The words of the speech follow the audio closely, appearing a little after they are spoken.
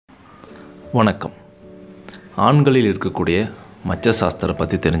வணக்கம். ஆண்களில் இருக்கக்கூடிய மச்ச சாஸ்திரம்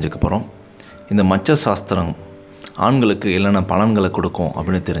பற்றி தெரிஞ்சுக்க போகிறோம். இந்த மச்ச சாஸ்திரம் ஆண்களுக்கு என்னென்ன பலன்களை கொடுக்கும்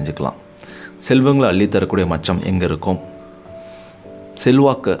அப்படின்னு தெரிஞ்சுக்கலாம். செல்வங்களை அள்ளித்தரக்கூடிய மச்சம் எங்கே இருக்கும்,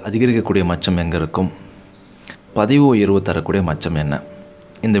 செல்வாக்கு அதிகரிக்கக்கூடிய மச்சம் எங்கே இருக்கும், பதவி உயர்வு தரக்கூடிய மச்சம் என்ன,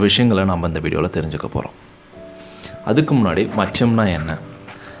 இந்த விஷயங்களை நம்ம இந்த வீடியோவில் தெரிஞ்சுக்க போகிறோம். அதுக்கு முன்னாடி மச்சம்னா என்ன,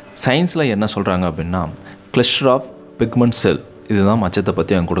 சயின்ஸில் என்ன சொல்கிறாங்க அப்படின்னா கிளஸ்டர் ஆஃப் பிக்மெண்ட் செல், இதுதான் மச்சத்தை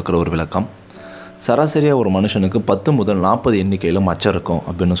பற்றி அவங்க கொடுக்குற ஒரு விளக்கம். சராசரியாக ஒரு மனுஷனுக்கு 10 முதல் 40 எண்ணிக்கையில் மச்சம் இருக்கும்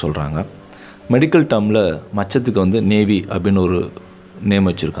அப்படின்னு சொல்கிறாங்க. மெடிக்கல் டேர்மில் மச்சத்துக்கு நேவி அப்படின்னு ஒரு நேம்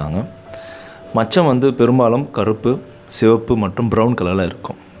வச்சுருக்காங்க. மச்சம் பெரும்பாலும் கருப்பு, சிவப்பு மற்றும் ப்ரௌன் கலரில்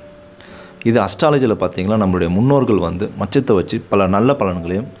இருக்கும். இது அஸ்ட்ராலஜியில் பார்த்திங்கன்னா நம்மளுடைய முன்னோர்கள் மச்சத்தை வச்சு பல நல்ல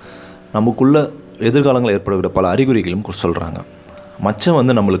பலன்களையும் நமக்குள்ள எதிர்காலங்களில் ஏற்படக்கூடிய பல அறிகுறிகளையும் சொல்கிறாங்க. மச்சம்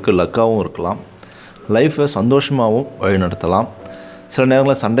நம்மளுக்கு லக்காகவும் இருக்கலாம், லைஃப்பை சந்தோஷமாகவும் வழிநடத்தலாம், சில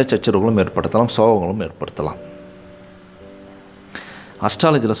நேரங்களில் சண்டை சச்சரவுகளும் ஏற்படுத்தலாம், சோகங்களும் ஏற்படுத்தலாம்.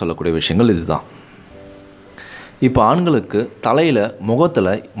 அஸ்ட்ராலஜியில் சொல்லக்கூடிய விஷயங்கள் இதுதான். இப்போ ஆண்களுக்கு தலையில்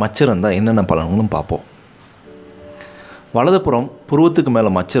முகத்தில் மச்சம் இருந்தால் என்னென்ன பலன்களும் பார்ப்போம். வலதுபுறம் புருவத்துக்கு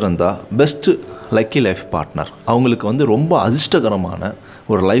மேலே மச்சம் இருந்தால் பெஸ்ட்டு லக்கி லைஃப் பார்ட்னர், அவங்களுக்கு ரொம்ப அதிர்ஷ்டகரமான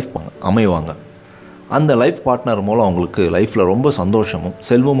ஒரு லைஃப் அமைவாங்க. அந்த லைஃப் பார்ட்னர் மூலம் அவங்களுக்கு லைஃப்பில் ரொம்ப சந்தோஷமும்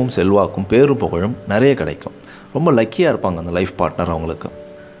செல்வமும் செல்வாக்கும் பேரும் புகழும் நிறைய கிடைக்கும். ரொம்ப லக்கியாக இருப்பாங்க அந்த லைஃப் பார்ட்னர் அவங்களுக்கு.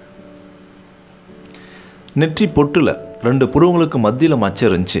 நெற்றி பொட்டில் 2 புருவங்களுக்கு மத்தியில் மச்சம்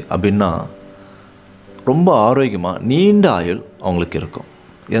இருந்துச்சு அப்படின்னா ரொம்ப ஆரோக்கியமாக நீண்ட ஆயுள் அவங்களுக்கு இருக்கும்.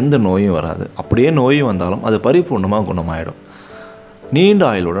 எந்த நோயும் வராது. அப்படியே நோயும் வந்தாலும் அது பரிபூர்ணமாக குணமாயிடும். நீண்ட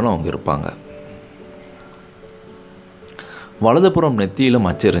ஆயுளுடன் அவங்க இருப்பாங்க. வலதுபுறம் நெத்தியில்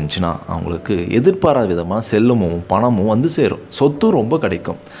மச்சம் இருந்துச்சுன்னா அவங்களுக்கு எதிர்பாராத விதமாக செல்வமும் பணமும் சேரும். சொத்தும் ரொம்ப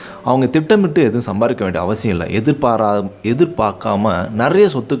கிடைக்கும். அவங்க திட்டமிட்டு எதுவும் சம்பாதிக்க வேண்டிய அவசியம் இல்லை. எதிர்பார்க்காம நிறைய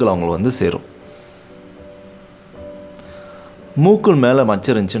சொத்துக்கள் அவங்களுக்கு சேரும். மூக்கு மேலே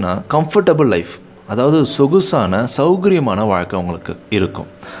மச்சம் இருந்துச்சுன்னா கம்ஃபர்டபுள் லைஃப், அதாவது சொகுசான சௌகரியமான வாழ்க்கை அவங்களுக்கு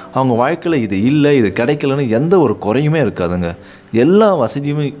இருக்கும். அவங்க வாழ்க்கையில் இது இல்லை இது கிடைக்கலன்னு எந்த ஒரு குறையுமே இருக்காதுங்க. எல்லா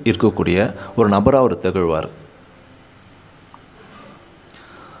வசதியுமே இருக்கக்கூடிய ஒரு நபராக அவர் திகழ்வார்.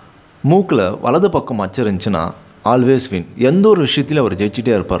 மூக்கில் வலது பக்கம் மச்சம் இருந்துச்சுன்னா ஆல்வேஸ் வின், எந்த ஒரு விஷயத்திலும் அவர்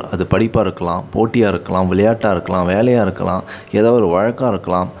ஜெயிச்சிட்டே இருப்பார். அது படிப்பாக இருக்கலாம், போட்டியாக இருக்கலாம், விளையாட்டாக இருக்கலாம், வேலையாக இருக்கலாம், ஏதாவது ஒரு வழக்காக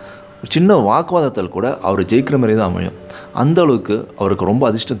இருக்கலாம். சின்ன வாக்குவாதத்தில் கூட அவர் ஜெயிக்கிற மாதிரி தான் அமையும். அந்த அளவுக்கு அவருக்கு ரொம்ப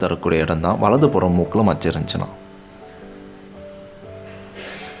அதிர்ஷ்டம் தரக்கூடிய இடம் தான் வலதுபுறம் மூக்கில் மச்சம் இருந்துச்சுன்னா.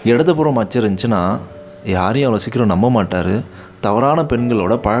 இடதுபுறம் மச்சம் இருந்துச்சுன்னா யாரையும் அவ்வளோ சீக்கிரம் நம்ப மாட்டார். தவறான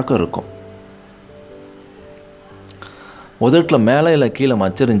பெண்களோட பழக்கம் இருக்கும். உதட்டில் மேலே இல்லை கீழே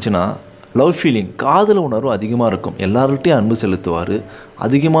மச்சம் இருந்துச்சுன்னா லவ் ஃபீலிங், காதல் உணர்வு அதிகமாக இருக்கும். எல்லார்கிட்டையும் அன்பு செலுத்துவார்.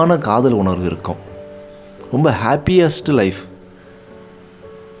 அதிகமான காதல் உணர்வு இருக்கும். ரொம்ப ஹாப்பியஸ்ட் லைஃப்.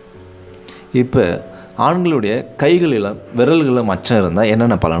 இப்போ ஆண்களுடைய கைகளில் விரல்களில் மச்சம் இருந்தால்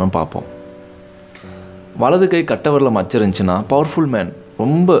என்னென்ன பலனும் பார்ப்போம். வலது கை கட்டை விரலில் மச்சம் இருந்துச்சுன்னா பவர்ஃபுல் மேன்,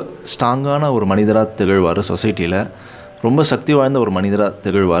 ரொம்ப ஸ்ட்ராங்கான ஒரு மனிதராக திகழ்வார். சொசைட்டியில் ரொம்ப சக்தி வாய்ந்த ஒரு மனிதராக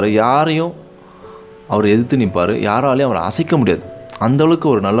திகழ்வார். யாரையும் அவர் எதிர்த்து நிற்பார். யாராலையும் அவரை அசைக்க முடியாது. அந்தளவுக்கு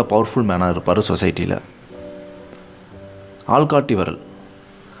ஒரு நல்ல பவர்ஃபுல் மேனாக இருப்பார் சொசைட்டியில். ஆள்காட்டி விரல்,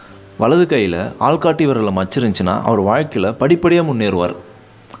 வலது கையில் ஆள்காட்டி விரலில் மச்சம் இருந்துச்சுன்னா அவர் வாழ்க்கையில் படிப்படியாக முன்னேறுவார்.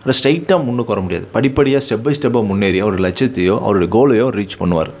 அவர் ஸ்ட்ரைட்டாக முன்னுக்கு வர முடியாது. படிப்படியாக ஸ்டெப் பை ஸ்டெப்பாக முன்னேறி அவருடைய லட்சியத்தையோ அவருடைய கோலையோ ரீச்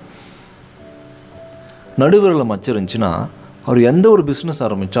பண்ணுவார். நடுவிரலில் மச்சம் இருந்துச்சுன்னா அவர் எந்த ஒரு பிஸ்னஸ்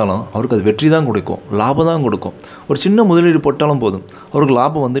ஆரம்பித்தாலும் அவருக்கு அது வெற்றி தான் கொடுக்கும், லாபம் தான் கொடுக்கும். ஒரு சின்ன முதலீடு போட்டாலும் போதும், அவருக்கு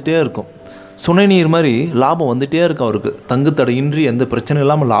லாபம் வந்துகிட்டே இருக்கும். சுனை நீர் மாதிரி லாபம் வந்துகிட்டே இருக்கும். அவருக்கு தங்கு தடையின்றி எந்த பிரச்சனையும்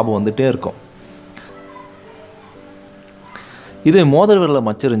இல்லாமல் லாபம் வந்துகிட்டே இருக்கும். இதே மோதிர விரலில்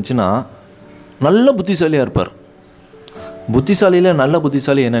மச்சம் இருந்துச்சுன்னா நல்ல புத்திசாலியாக இருப்பார். புத்திசாலியில் நல்ல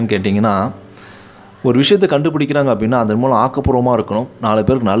புத்திசாலி என்னன்னு கேட்டிங்கன்னா, ஒரு விஷயத்தை கண்டுபிடிக்கிறாங்க அப்படின்னா அதன் மூலம் ஆக்கப்பூர்வமாக இருக்கணும், 4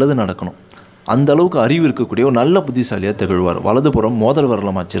 பேருக்கு நல்லது நடக்கணும். அந்த அளவுக்கு அறிவு இருக்கக்கூடிய ஒரு நல்ல புத்திசாலியாக திகழ்வார். வலதுபுறம் மோதிர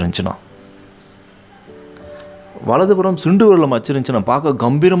விரலில் மச்சம் இருந்துச்சுன்னா. வலதுபுறம் சுண்டு விரலில் மச்சம் இருந்துச்சுன்னா பார்க்க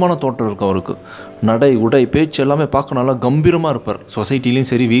கம்பீரமான தோட்டம் இருக்கும் அவருக்கு. நடை உடை பேச்சு எல்லாமே பார்க்க நல்லா கம்பீரமாக இருப்பார். சொசைட்டிலையும்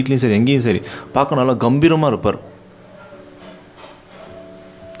சரி வீட்லேயும் சரி எங்கேயும் சரி பார்க்க நல்லா கம்பீரமாக இருப்பார்.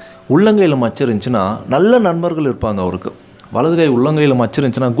 உள்ளங்கையில் மச்சம் இருந்துச்சுன்னா நல்ல நண்பர்கள் இருப்பாங்க அவருக்கு. வலது கை உள்ளங்கையில் மச்சம்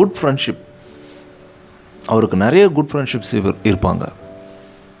இருந்துச்சுன்னா குட் ஃப்ரெண்ட்ஷிப், அவருக்கு நிறைய குட் ஃப்ரெண்ட்ஷிப்ஸ் இருப்பாங்க.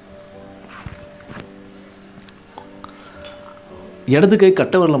 இடது கை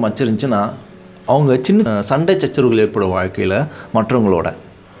கட்டை விரலில் மச்சம் இருந்துச்சுன்னா அவங்க சின்ன சண்டை சச்சரவுகள் ஏற்படும் வாழ்க்கையில் மற்றவங்களோட.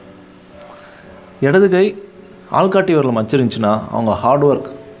 இடது கை ஆள்காட்டி விரலில் மச்சம் இருந்துச்சுன்னா அவங்க ஹார்ட் ஒர்க்,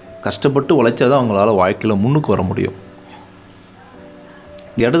 கஷ்டப்பட்டு உழைச்சா தான் அவங்களால வாழ்க்கையில் முன்னுக்கு வர முடியும்.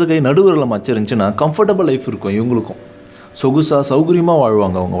 இடது கை நடுவிரலில் மச்சம் இருந்துச்சுன்னா கம்ஃபர்டபுள் லைஃப் இருக்கும். இவங்களுக்கும் சொகுசாக சௌகரியமாக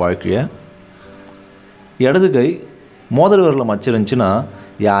வாழ்வாங்க அவங்க வாழ்க்கையை. இடது கை மோதிர விரலில் மச்சம் இருந்துச்சுன்னா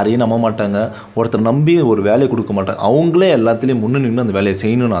யாரையும் நம்ப மாட்டாங்க, ஒருத்தர் நம்பி ஒரு வேலையை கொடுக்க மாட்டாங்க, அவங்களே எல்லாத்துலேயும் முன்னே நின்று அந்த வேலையை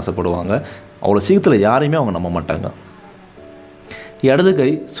செய்யணும்னு ஆசைப்படுவாங்க. அவ்வளோ சீக்கிரத்தில் யாரையுமே அவங்க நம்ப மாட்டாங்க. இடது கை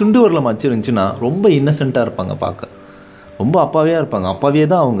சுண்டு விரலில் மச்சம் இருந்துச்சுன்னா ரொம்ப இன்னசென்ட்டாக இருப்பாங்க, பார்க்க ரொம்ப அப்பாவியாக இருப்பாங்க, அப்பாவியே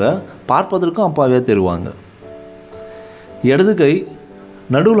தான் அவங்க, பார்ப்பதற்கும் அப்பாவியாக தருவாங்க. இடது கை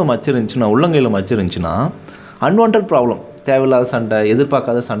நடுவில் மச்சம் இருந்துச்சுன்னா, உள்ளங்கையில் மச்சம் இருந்துச்சுன்னா அன்வான்ட் ப்ராப்ளம், தேவையில்லாத சண்டை,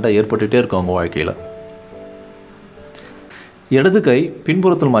 எதிர்பார்க்காத சண்டை ஏற்பட்டுகிட்டே இருக்கும் அவங்க வாழ்க்கையில். இடது கை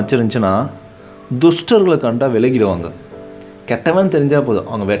பின்புறத்தில் மச்சம் இருந்துச்சுன்னா துஷ்டர்களை கண்டா விலகிடுவாங்க, கெட்டவன் தெரிஞ்சால் போதும்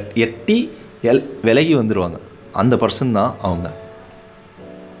அவங்க எட்டி விலகி வந்துடுவாங்க, அந்த பர்சன் தான் அவங்க.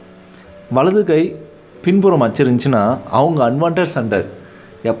 வலது கை பின்புறம் மச்சம் இருந்துச்சுன்னா அவங்க அன்வான்ட் சண்டை,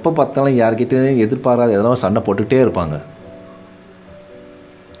 எப்போ பார்த்தாலும் யார்கிட்டையும் எதிர்பாராத எதனா சண்டை போட்டுகிட்டே இருப்பாங்க.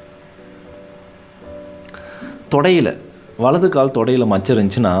 தொடையில் வலது கால் தொடையில் மச்சம்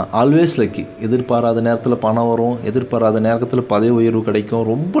இருந்துச்சுன்னா ஆல்வேஸ் லக்கி, எதிர்பாராத நேரத்தில் பணம் வரும், எதிர்பாராத நேரத்தில் பதவி உயர்வு கிடைக்கும்,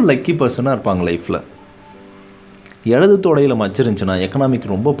 ரொம்ப லக்கி பர்சனாக இருப்பாங்க லைஃப்பில். இடது தொடையில் மச்சம் இருந்துச்சுன்னா எக்கனாமிக்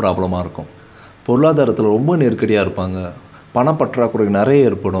ரொம்ப ப்ராப்ளமாக இருக்கும், பொருளாதாரத்தில் ரொம்ப நெருக்கடியாக இருப்பாங்க, பணப்பற்றாக்குறை நிறைய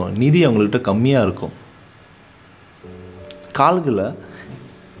ஏற்படும், நிதி அவங்கள்கிட்ட கம்மியாக இருக்கும். கால்களில்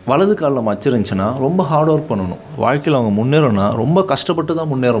வலது காலில் மச்சம் இருந்துச்சுன்னா ரொம்ப ஹார்ட் ஒர்க் பண்ணணும், வாழ்க்கையில் அவங்க முன்னேறணும்னா ரொம்ப கஷ்டப்பட்டு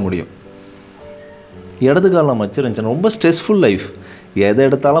தான் முன்னேற முடியும். இடது காலில் மச்சம் இருந்துச்சுன்னா ரொம்ப ஸ்ட்ரெஸ்ஃபுல் லைஃப், எதை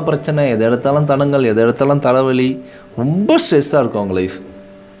எடுத்தாலும் பிரச்சனை, எதை எடுத்தாலும் தடங்கள், எதை எடுத்தாலும் தலைவலி, ரொம்ப ஸ்ட்ரெஸ்ஸாக இருக்கும் அவங்க லைஃப்.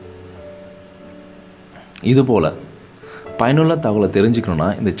 இதுபோல் பயனுள்ள தகவலை தெரிஞ்சுக்கணுன்னா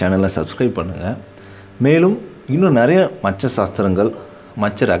இந்த சேனலை சப்ஸ்கிரைப் பண்ணுங்கள். மேலும் இன்னும் நிறைய மச்ச சாஸ்திரங்கள்,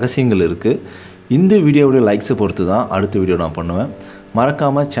 மச்ச ரகசியங்கள் இருக்குது. இந்த வீடியோவுடைய லைக்ஸை பொறுத்து தான் அடுத்த வீடியோ நான் பண்ணுவேன்.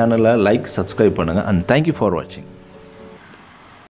 மறக்காமல் சேனலை லைக், சப்ஸ்கிரைப் பண்ணுங்கள். அண்ட் தேங்க்யூ ஃபார் வாட்சிங்.